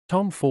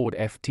Tom Ford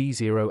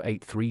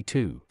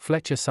FT0832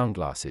 Fletcher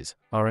Sunglasses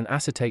are an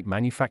acetate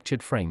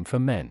manufactured frame for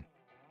men.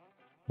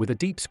 With a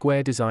deep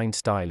square design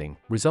styling,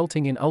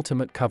 resulting in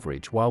ultimate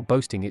coverage while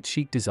boasting its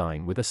chic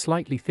design with a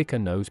slightly thicker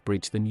nose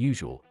bridge than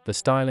usual, the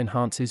style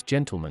enhances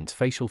gentlemen's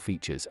facial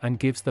features and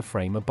gives the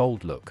frame a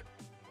bold look.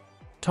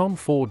 Tom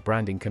Ford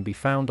branding can be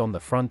found on the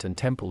front and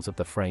temples of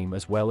the frame,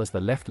 as well as the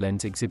left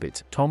lens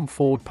exhibits Tom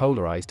Ford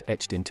Polarized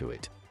etched into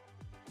it.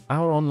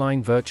 Our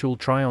online virtual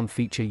try-on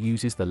feature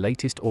uses the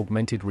latest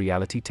augmented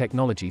reality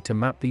technology to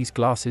map these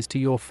glasses to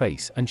your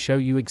face and show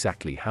you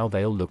exactly how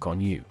they'll look on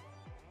you.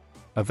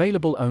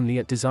 Available only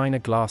at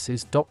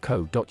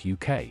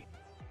designerglasses.co.uk.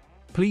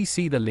 Please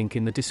see the link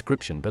in the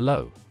description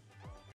below.